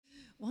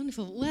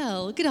Wonderful.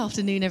 Well, good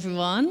afternoon,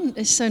 everyone.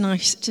 It's so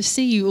nice to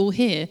see you all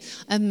here.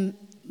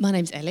 My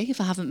name's Ellie, if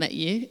I haven't met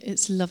you.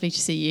 It's lovely to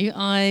see you.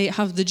 I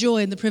have the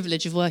joy and the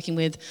privilege of working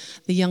with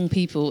the young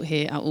people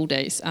here at All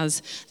Days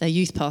as their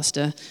youth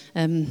pastor.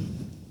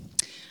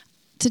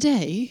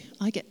 Today,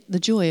 I get the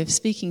joy of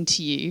speaking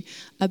to you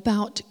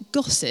about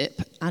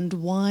gossip and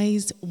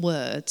wise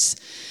words.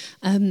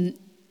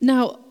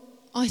 Now,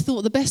 I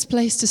thought the best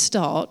place to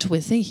start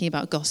with thinking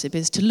about gossip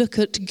is to look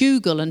at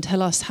Google and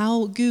tell us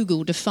how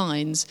Google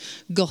defines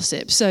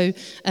gossip. So,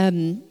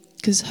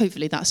 because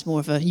hopefully that's more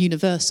of a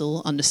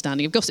universal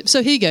understanding of gossip.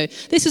 So here you go.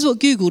 This is what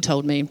Google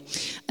told me.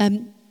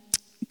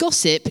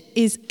 Gossip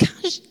is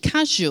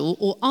casual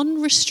or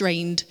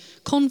unrestrained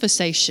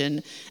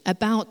conversation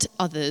about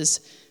others,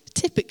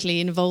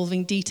 typically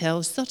involving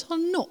details that are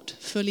not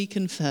fully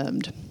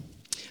confirmed.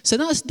 So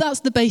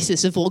that's the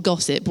basis of what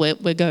gossip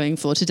we're going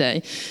for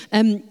today.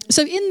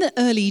 So in the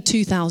early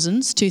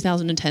 2000s,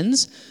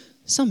 2010s,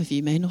 some of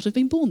you may not have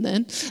been born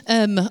then.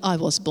 I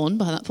was born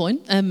by that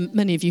point.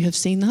 Many of you have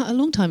seen that a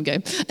long time ago.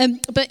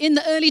 But in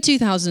the early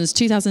 2000s,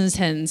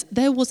 2010s,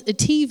 there was a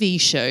TV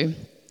show,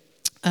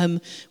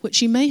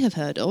 which you may have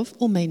heard of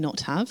or may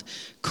not have,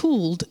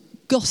 called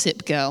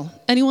Gossip Girl.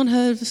 Anyone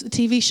heard of the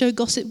TV show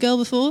Gossip Girl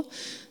before?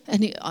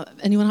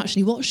 Anyone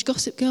actually watched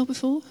Gossip Girl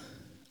before?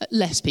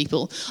 Less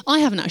people. I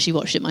haven't actually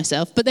watched it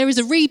myself, but there is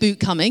a reboot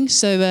coming,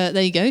 so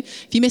there you go.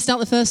 If you missed out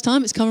the first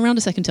time, it's coming around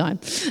a second time.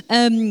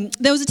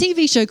 There was a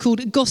TV show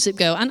called Gossip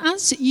Girl, and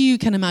as you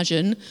can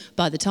imagine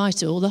by the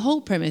title, the whole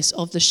premise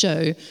of the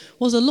show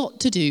was a lot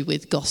to do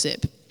with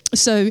gossip.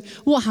 So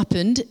what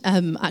happened,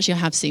 actually I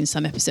have seen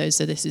some episodes,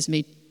 so this is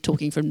me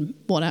talking from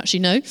what I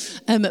actually know,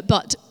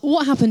 but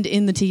what happened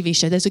in the TV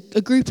show, there's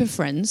a group of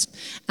friends,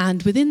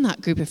 and within that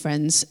group of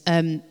friends,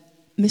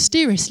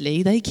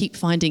 mysteriously, they keep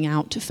finding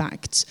out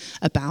facts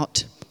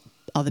about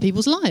other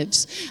people's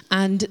lives.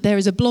 And there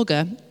is a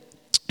blogger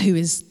who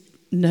is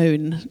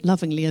known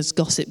lovingly as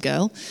Gossip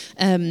Girl,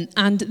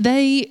 and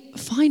they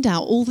find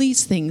out all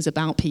these things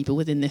about people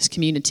within this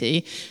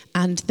community,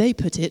 and they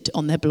put it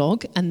on their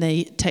blog, and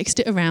they text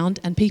it around,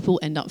 and people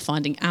end up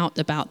finding out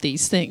about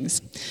these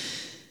things.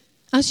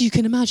 As you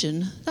can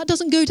imagine, that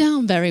doesn't go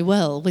down very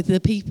well with the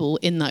people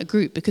in that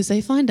group, because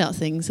they find out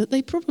things that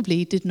they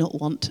probably did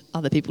not want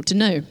other people to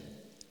know.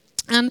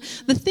 And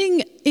the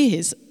thing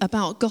is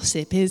about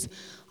gossip is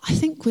I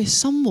think we're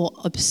somewhat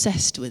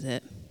obsessed with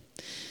it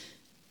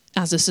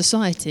as a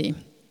society.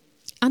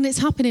 And it's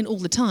happening all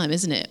the time,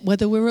 isn't it?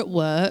 Whether we're at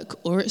work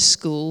or at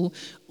school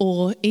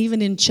or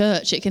even in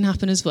church, it can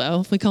happen as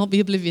well. We can't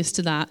be oblivious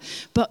to that.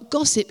 But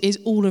gossip is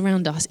all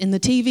around us in the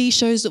TV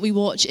shows that we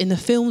watch, in the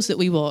films that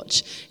we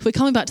watch. If we're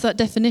coming back to that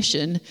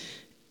definition,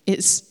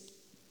 it's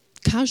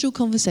casual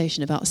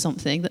conversation about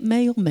something that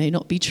may or may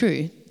not be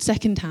true,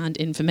 second-hand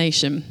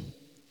information.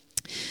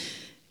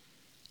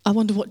 I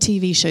wonder what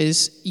TV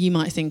shows you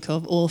might think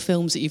of or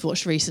films that you've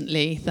watched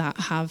recently that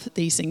have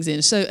these things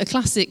in. So a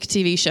classic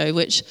TV show,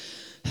 which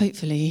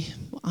hopefully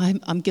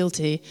I'm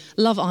guilty,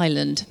 Love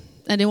Island.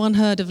 Anyone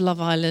heard of Love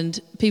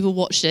Island? People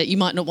watched it. You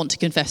might not want to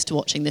confess to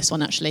watching this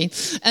one, actually.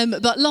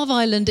 But Love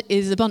Island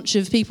is a bunch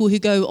of people who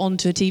go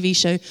onto a TV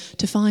show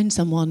to find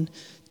someone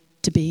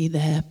to be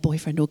their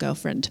boyfriend or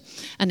girlfriend.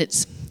 And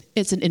it's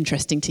an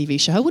interesting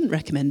TV show. I wouldn't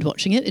recommend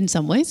watching it in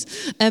some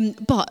ways.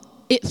 But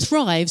it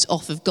thrives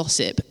off of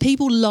gossip.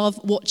 People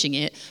love watching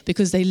it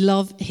because they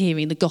love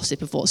hearing the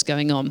gossip of what's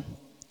going on.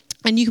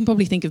 And you can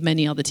probably think of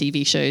many other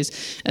TV shows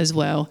as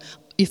well,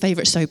 your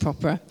favourite soap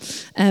opera.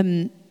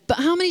 But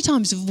how many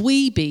times have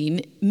we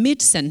been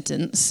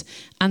mid-sentence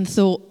and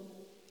thought,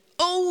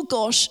 oh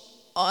gosh,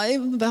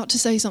 I'm about to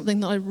say something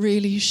that I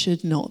really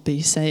should not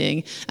be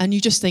saying. And you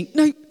just think,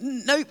 no,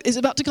 it's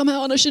about to come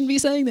out and I shouldn't be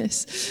saying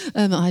this.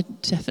 I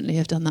definitely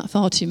have done that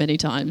far too many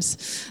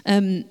times.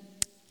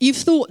 You've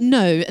thought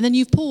no, and then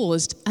you've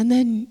paused, and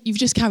then you've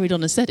just carried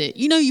on and said it.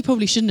 You know you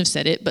probably shouldn't have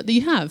said it, but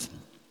you have.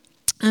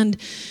 And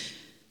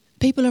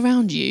people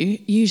around you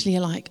usually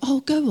are like, oh,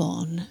 go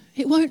on.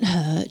 It won't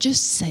hurt.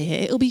 Just say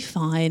it. It'll be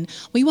fine.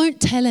 We won't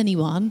tell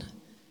anyone.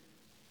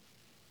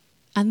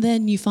 And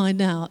then you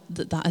find out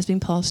that has been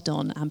passed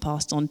on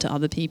to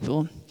other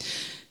people.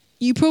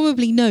 You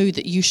probably know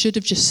that you should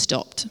have just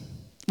stopped.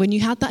 When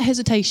you had that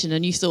hesitation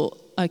and you thought,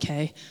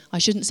 okay, I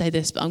shouldn't say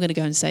this, but I'm going to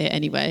go and say it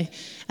anyway.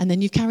 And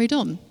then you've carried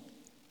on.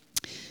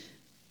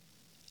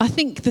 I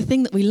think the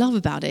thing that we love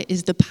about it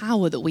is the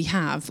power that we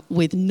have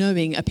with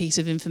knowing a piece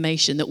of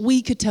information that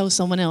we could tell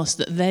someone else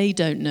that they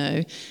don't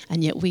know,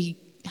 and yet we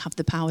have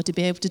the power to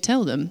be able to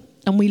tell them.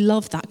 And we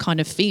love that kind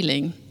of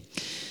feeling.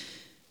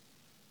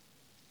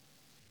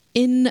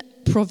 In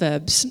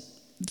Proverbs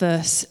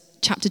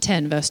chapter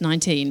 10, verse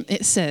 19,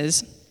 it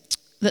says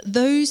that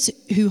those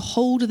who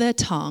hold their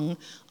tongue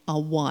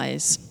are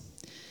wise.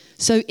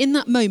 So in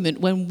that moment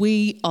when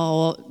we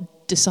are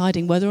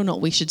deciding whether or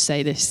not we should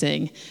say this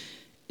thing,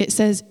 it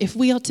says if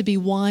we are to be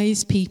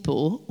wise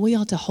people, we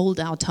are to hold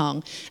our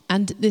tongue.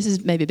 And this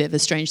is maybe a bit of a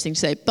strange thing to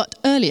say, but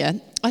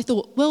earlier I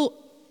thought, well,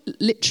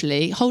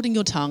 literally holding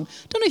your tongue.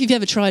 Don't know if you've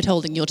ever tried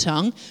holding your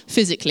tongue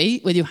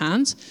physically with your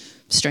hands.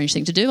 Strange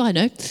thing to do, I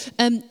know.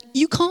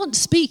 You can't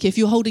speak if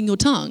you're holding your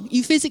tongue.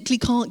 You physically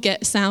can't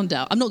get sound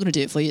out. I'm not going to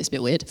do it for you, it's a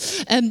bit weird.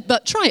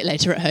 But try it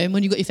later at home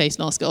when you've got your face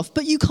mask off.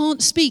 But you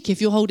can't speak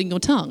if you're holding your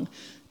tongue.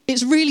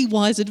 It's really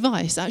wise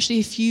advice. Actually,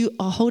 if you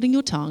are holding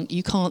your tongue,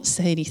 you can't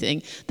say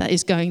anything that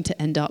is going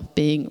to end up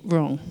being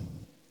wrong.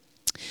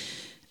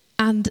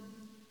 And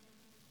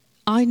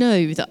I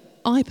know that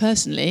I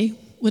personally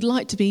would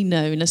like to be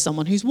known as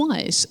someone who's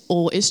wise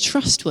or is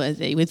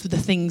trustworthy with the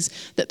things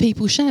that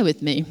people share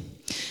with me.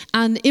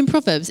 And in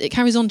Proverbs, it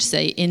carries on to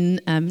say in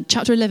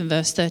chapter 11,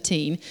 verse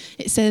 13,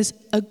 it says,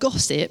 a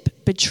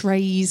gossip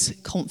betrays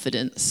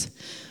confidence,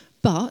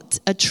 but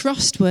a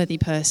trustworthy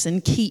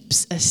person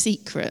keeps a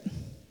secret.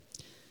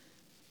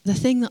 The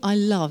thing that I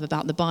love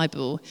about the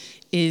Bible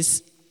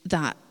is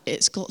that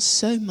it's got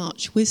so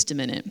much wisdom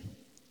in it.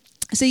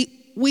 See,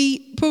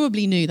 we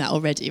probably knew that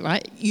already,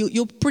 right?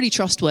 You're pretty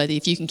trustworthy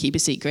if you can keep a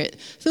secret.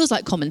 Feels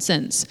like common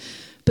sense.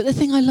 But the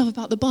thing I love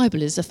about the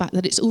Bible is the fact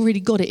that it's already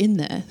got it in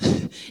there.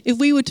 If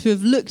we were to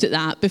have looked at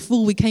that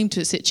before we came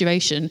to a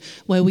situation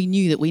where we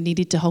knew that we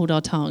needed to hold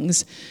our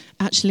tongues,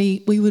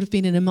 actually, we would have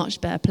been in a much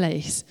better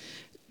place.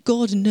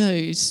 God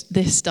knows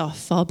this stuff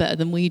far better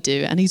than we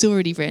do, and he's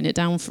already written it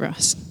down for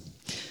us.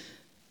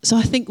 So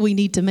I think we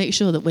need to make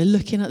sure that we're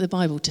looking at the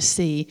Bible to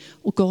see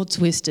God's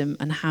wisdom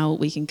and how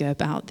we can go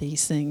about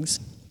these things.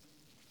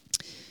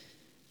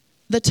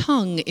 The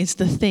tongue is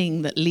the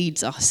thing that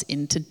leads us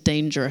into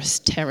dangerous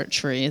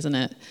territory, isn't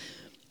it?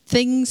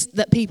 Things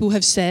that people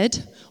have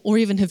said or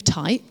even have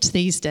typed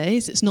these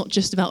days. It's not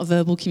just about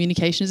verbal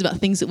communication, it's about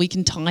things that we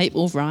can type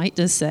or write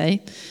or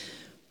say,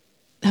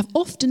 have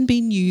often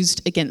been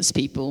used against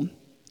people,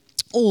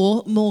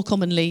 or more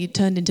commonly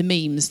turned into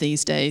memes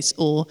these days.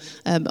 Or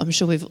I'm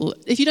sure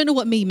if you don't know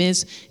what meme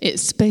is,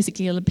 it's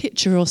basically a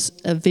picture or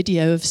a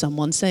video of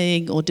someone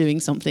saying or doing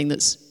something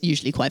that's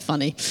usually quite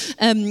funny.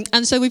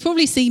 And so we've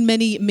probably seen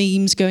many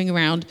memes going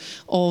around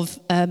of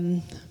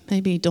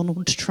maybe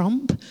Donald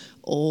Trump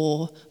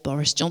or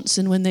Boris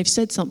Johnson when they've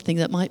said something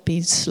that might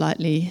be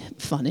slightly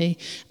funny.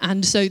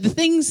 And so the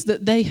things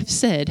that they have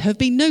said have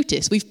been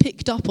noticed. We've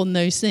picked up on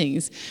those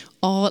things.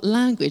 Our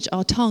language,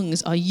 our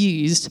tongues are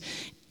used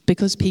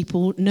because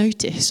people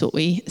notice what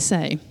we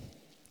say.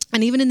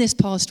 And even in this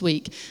past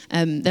week,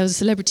 there was a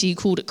celebrity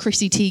called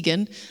Chrissy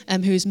Teigen,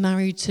 who is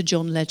married to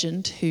John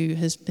Legend, who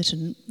has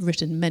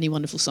written many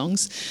wonderful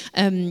songs.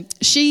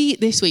 She,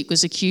 this week,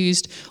 was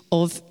accused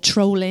of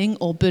trolling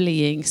or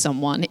bullying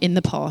someone in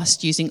the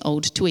past using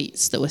old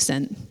tweets that were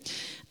sent.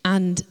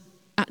 And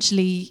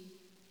actually,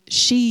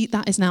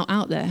 that is now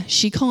out there.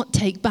 She can't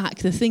take back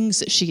the things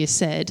that she has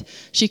said.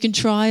 She can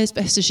try as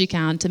best as she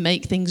can to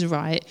make things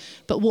right,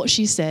 but what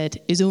she said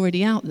is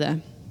already out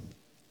there.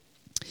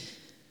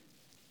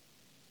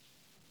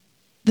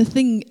 The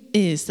thing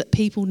is that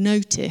people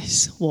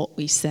notice what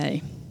we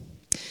say.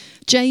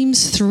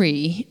 James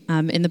 3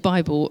 in the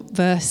Bible,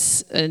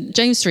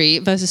 James 3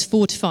 verses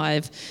 4 to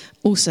 5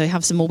 also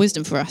have some more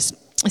wisdom for us.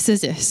 It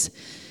says this: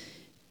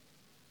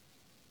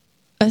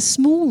 a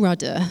small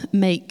rudder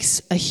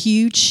makes a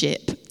huge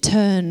ship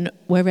turn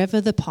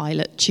wherever the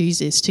pilot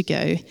chooses to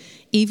go,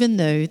 even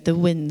though the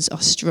winds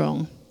are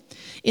strong.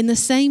 In the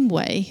same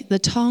way, the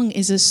tongue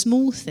is a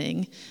small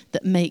thing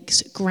that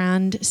makes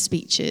grand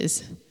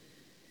speeches.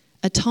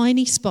 A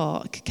tiny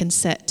spark can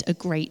set a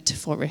great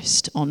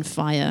forest on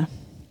fire.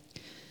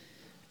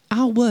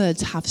 Our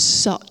words have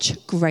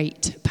such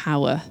great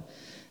power.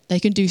 They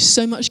can do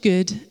so much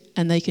good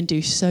and they can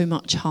do so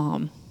much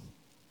harm.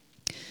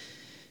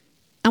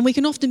 And we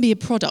can often be a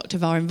product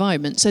of our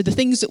environment. So the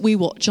things that we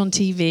watch on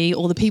TV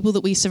or the people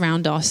that we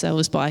surround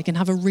ourselves by can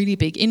have a really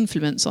big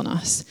influence on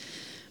us.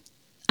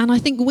 And I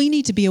think we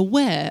need to be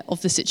aware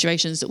of the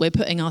situations that we're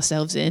putting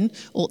ourselves in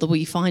or that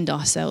we find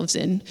ourselves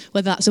in,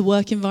 whether that's a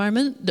work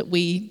environment that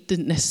we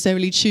didn't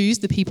necessarily choose,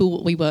 the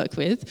people we work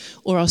with,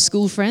 or our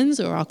school friends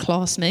or our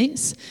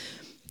classmates.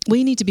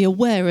 We need to be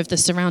aware of the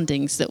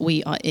surroundings that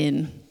we are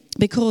in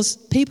because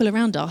people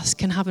around us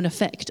can have an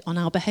effect on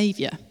our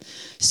behaviour.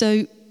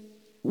 So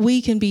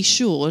we can be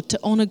sure to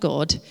honour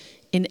God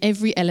in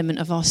every element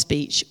of our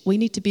speech. We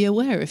need to be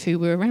aware of who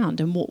we're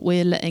around and what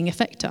we're letting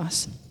affect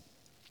us.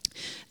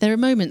 There are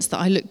moments that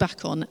I look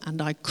back on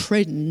and I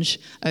cringe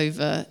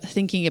over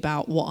thinking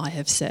about what I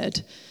have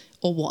said,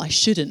 or what I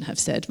shouldn't have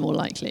said, more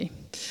likely.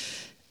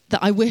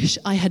 That I wish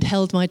I had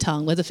held my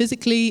tongue, whether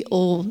physically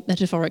or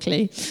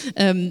metaphorically,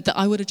 that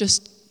I would have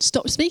just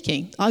stopped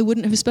speaking. I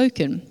wouldn't have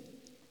spoken.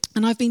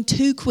 And I've been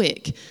too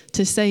quick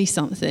to say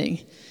something,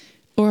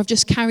 or I've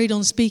just carried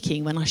on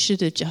speaking when I should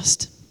have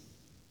just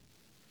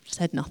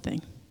said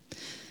nothing.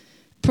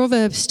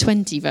 Proverbs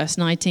 20, verse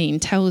 19,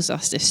 tells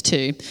us this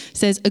too. It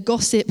says, a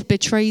gossip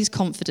betrays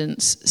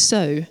confidence,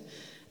 so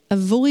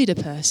avoid a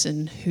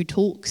person who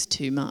talks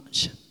too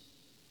much.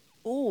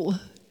 Oh,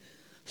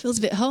 feels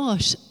a bit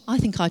harsh. I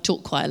think I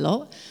talk quite a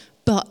lot,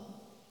 but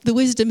the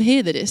wisdom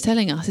here that it's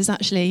telling us is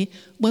actually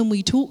when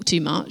we talk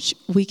too much,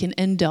 we can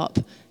end up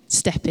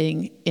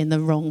stepping in the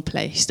wrong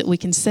place, that we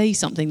can say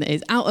something that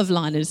is out of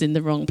line and is in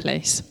the wrong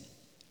place.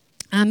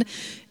 And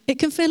it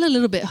can feel a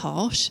little bit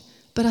harsh,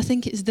 but I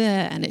think it's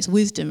there and it's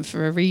wisdom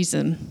for a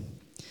reason.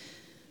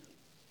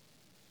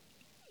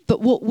 But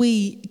what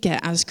we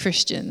get as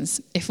Christians,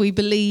 if we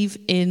believe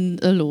in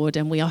the Lord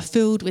and we are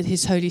filled with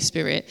his Holy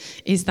Spirit,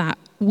 is that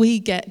we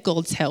get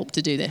God's help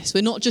to do this.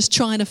 We're not just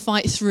trying to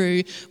fight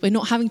through. We're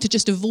not having to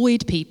just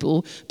avoid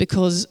people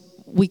because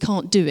we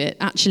can't do it.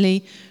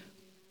 Actually,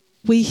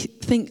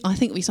 I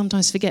think we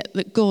sometimes forget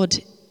that God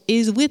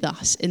is with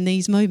us in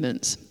these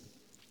moments.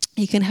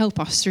 He can help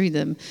us through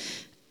them.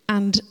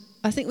 And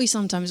I think we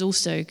sometimes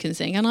also can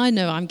think, and I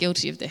know I'm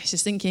guilty of this,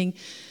 is thinking,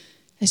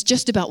 it's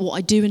just about what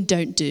I do and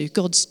don't do.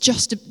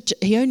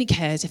 He only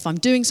cares if I'm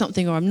doing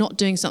something or I'm not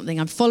doing something.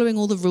 I'm following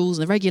all the rules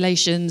and the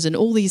regulations and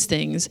all these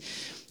things.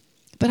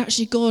 But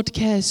actually, God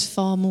cares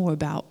far more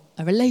about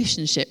a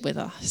relationship with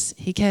us.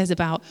 He cares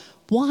about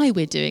why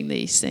we're doing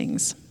these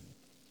things.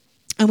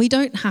 And we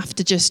don't have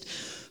to just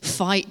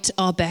fight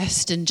our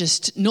best and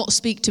just not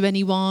speak to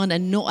anyone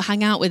and not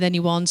hang out with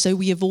anyone so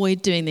we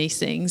avoid doing these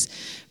things.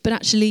 But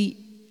actually,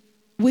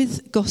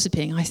 with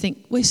gossiping, I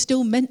think we're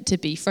still meant to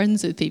be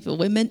friends with people.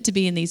 We're meant to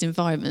be in these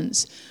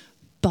environments,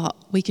 but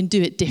we can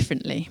do it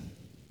differently.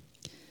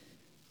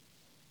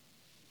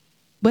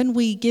 When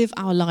we give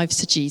our lives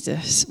to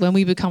Jesus, when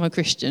we become a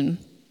Christian,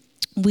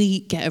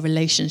 we get a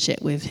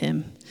relationship with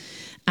him.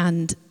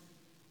 And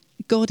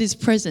God is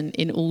present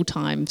in all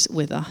times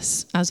with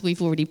us, as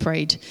we've already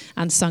prayed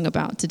and sung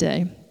about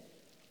today.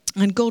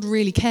 And God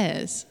really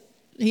cares.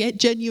 He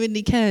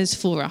genuinely cares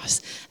for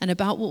us and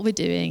about what we're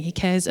doing. He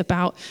cares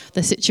about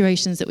the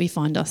situations that we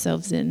find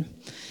ourselves in.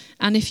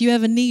 And if you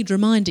ever need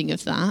reminding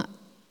of that,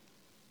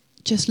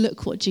 just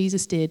look what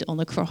Jesus did on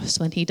the cross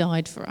when he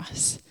died for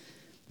us.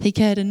 He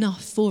cared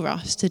enough for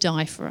us to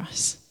die for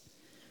us.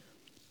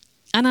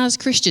 And as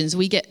Christians,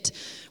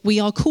 we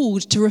are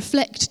called to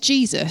reflect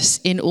Jesus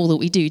in all that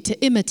we do,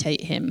 to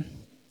imitate him,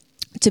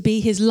 to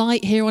be his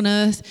light here on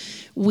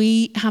earth.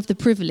 We have the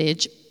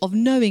privilege of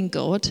knowing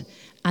God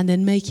and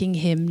then making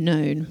him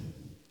known.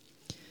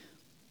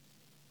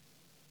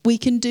 We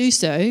can do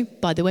so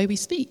by the way we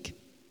speak.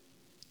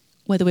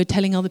 Whether we're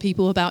telling other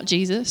people about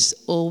Jesus,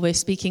 or we're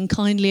speaking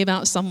kindly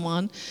about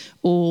someone,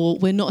 or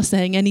we're not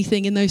saying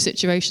anything in those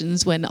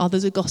situations when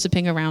others are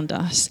gossiping around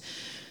us.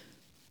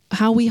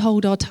 How we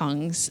hold our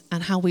tongues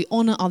and how we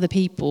honour other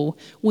people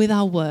with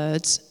our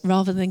words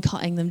rather than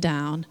cutting them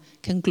down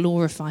can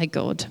glorify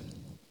God.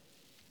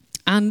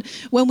 And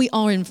when we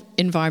are in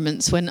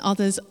environments when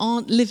others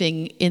aren't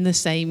living in the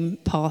same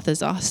path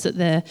as us, that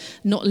they're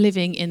not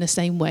living in the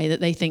same way, that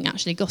they think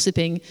actually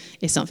gossiping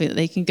is something that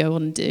they can go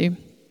on and do,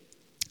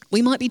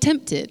 we might be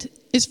tempted.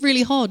 It's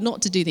really hard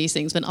not to do these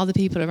things when other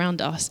people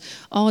around us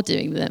are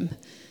doing them.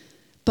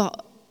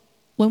 But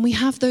when we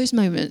have those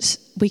moments,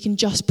 we can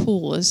just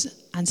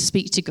pause and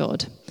speak to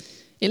God.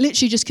 It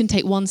literally just can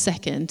take 1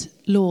 second.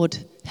 Lord,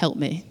 help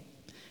me.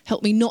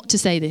 Help me not to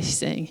say this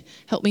thing.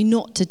 Help me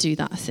not to do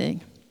that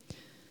thing.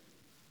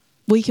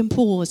 We can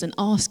pause and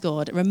ask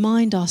God,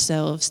 remind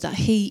ourselves that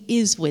he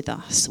is with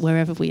us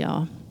wherever we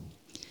are.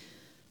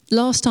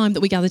 Last time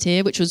that we gathered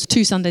here, which was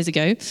 2 Sundays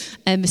ago,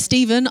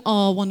 Stephen,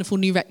 our wonderful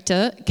new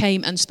rector,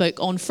 came and spoke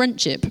on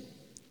friendship.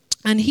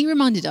 And he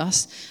reminded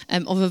us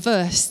of a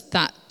verse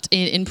that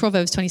in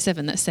Proverbs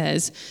 27 that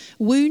says,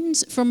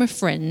 "Wounds from a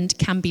friend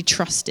can be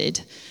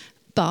trusted,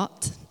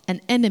 but an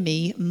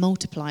enemy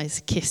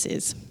multiplies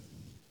kisses."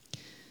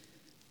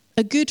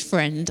 A good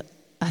friend,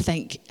 I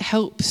think,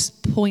 helps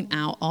point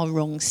out our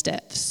wrong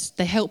steps.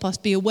 They help us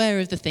be aware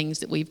of the things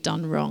that we've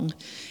done wrong,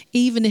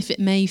 even if it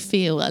may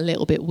feel a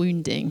little bit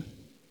wounding.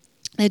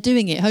 They're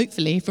doing it,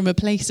 hopefully, from a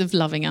place of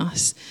loving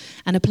us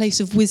and a place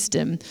of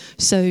wisdom,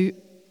 so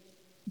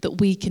that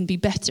we can be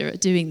better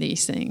at doing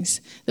these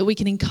things, that we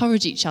can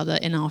encourage each other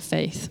in our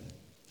faith.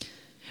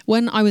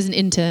 When I was an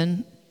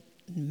intern,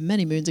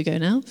 many moons ago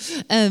now,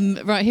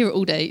 right here at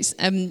All Days,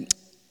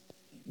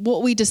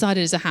 what we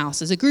decided as a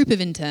house, as a group of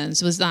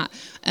interns, was that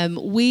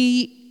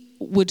we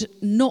would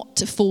not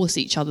force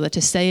each other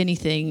to say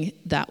anything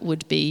that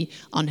would be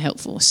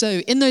unhelpful. So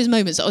in those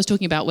moments that I was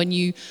talking about, when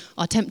you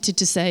are tempted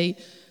to say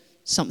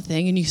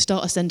something and you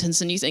start a sentence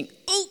and you think,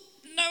 oh,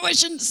 no, I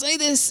shouldn't say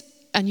this,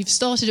 and you've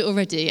started it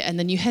already, and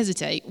then you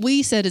hesitate,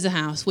 we said as a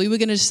house, we were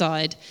going to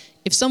decide,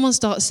 if someone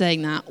starts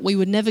saying that, we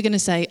were never going to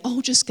say,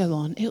 oh, just go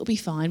on, it'll be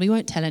fine, we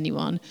won't tell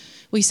anyone.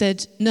 We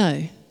said,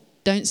 no,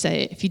 don't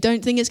say it. If you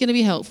don't think it's going to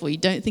be helpful, you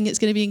don't think it's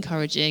going to be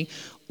encouraging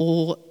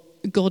or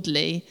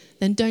godly,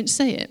 then don't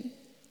say it.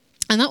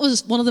 And that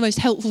was one of the most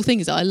helpful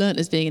things that I learned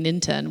as being an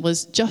intern,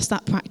 was just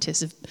that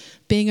practice of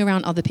being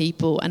around other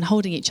people and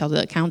holding each other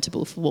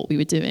accountable for what we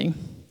were doing.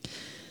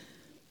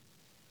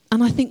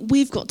 And I think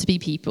we've got to be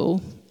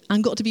people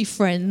and got to be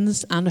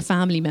friends and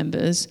family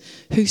members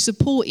who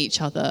support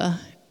each other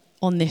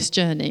on this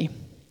journey,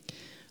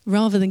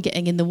 rather than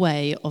getting in the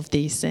way of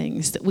these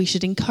things, that we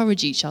should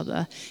encourage each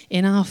other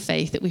in our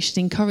faith, that we should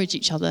encourage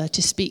each other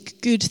to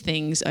speak good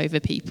things over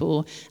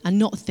people and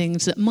not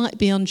things that might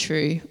be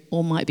untrue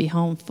or might be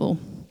harmful.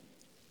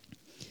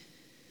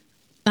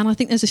 And I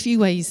think there's a few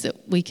ways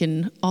that we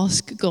can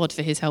ask God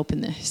for his help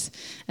in this.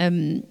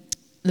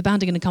 the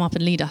band are going to come up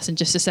and lead us in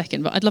just a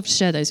second, but I'd love to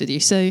share those with you.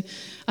 So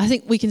I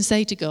think we can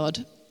say to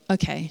God,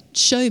 okay,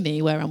 show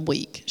me where I'm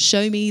weak.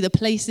 Show me the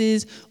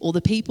places or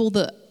the people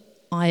that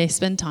I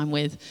spend time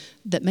with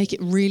that make it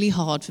really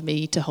hard for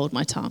me to hold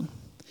my tongue.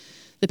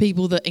 The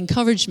people that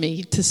encourage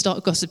me to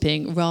start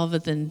gossiping rather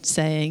than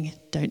saying,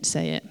 don't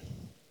say it.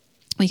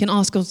 We can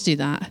ask God to do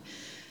that.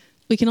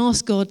 We can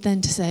ask God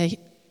then to say,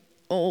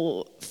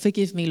 oh,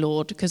 forgive me,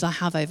 Lord, because I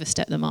have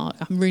overstepped the mark.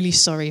 I'm really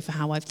sorry for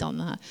how I've done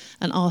that.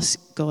 And ask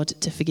God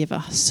to forgive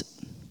us.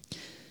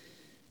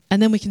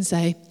 And then we can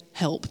say,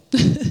 help.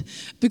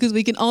 Because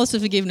we can ask for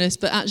forgiveness,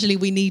 but actually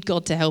we need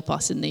God to help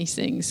us in these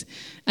things.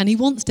 And he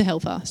wants to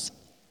help us.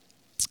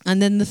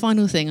 And then the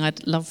final thing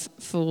I'd love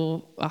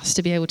for us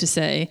to be able to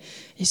say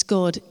is,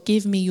 God,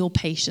 give me your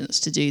patience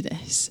to do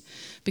this.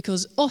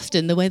 Because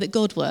often the way that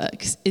God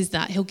works is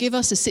that he'll give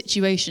us a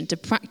situation to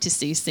practice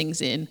these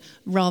things in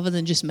rather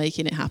than just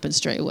making it happen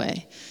straight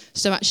away.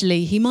 So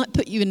actually he might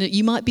put you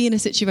you might be in a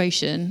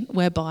situation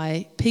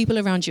whereby people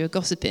around you are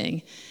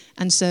gossiping.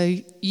 And so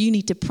you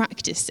need to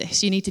practice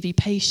this. You need to be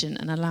patient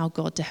and allow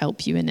God to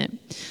help you in it.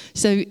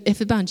 So if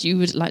the band, you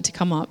would like to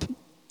come up,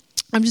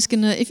 I'm just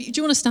going to, do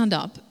you want to stand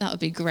up? That would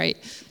be great.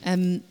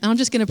 And I'm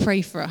just going to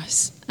pray for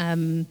us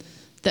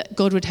that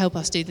God would help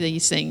us do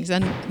these things.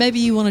 And maybe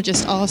you want to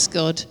just ask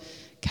God,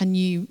 can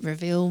you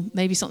reveal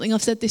maybe something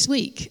I've said this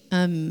week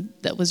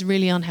that was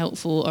really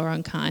unhelpful or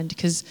unkind?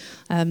 Because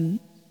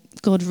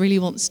God really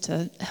wants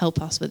to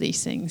help us with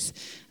these things.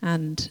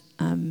 And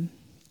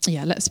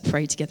let's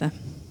pray together.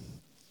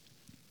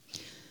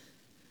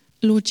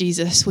 Lord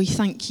Jesus, we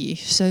thank you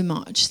so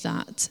much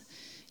that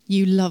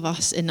you love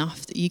us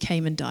enough that you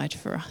came and died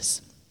for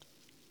us.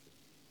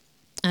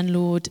 And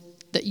Lord,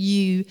 that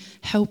you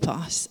help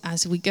us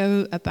as we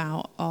go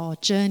about our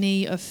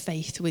journey of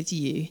faith with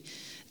you.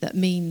 That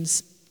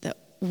means that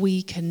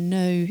we can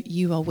know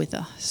you are with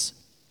us.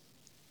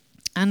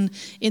 And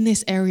in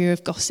this area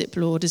of gossip,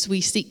 Lord, as we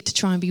seek to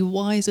try and be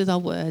wise with our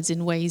words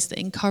in ways that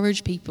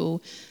encourage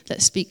people,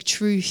 that speak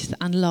truth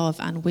and love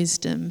and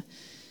wisdom,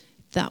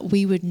 that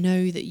we would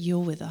know that you're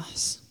with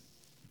us.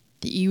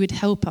 That you would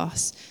help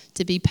us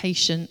to be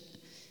patient.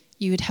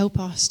 You would help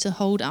us to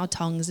hold our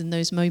tongues in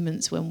those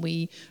moments when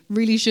we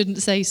really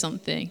shouldn't say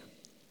something.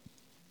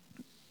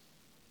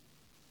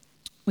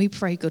 We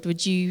pray, God,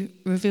 would you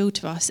reveal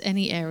to us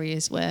any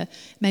areas where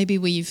maybe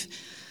we've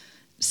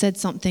said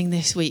something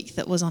this week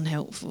that was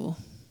unhelpful?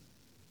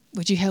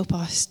 Would you help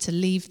us to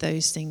leave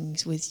those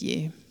things with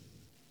you?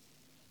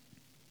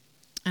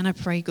 And I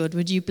pray, God,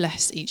 would you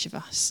bless each of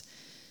us?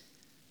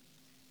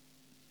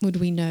 Would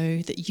we know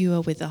that you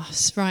are with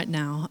us right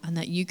now and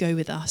that you go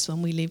with us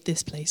when we leave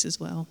this place as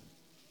well?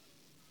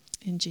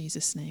 In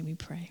Jesus' name we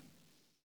pray.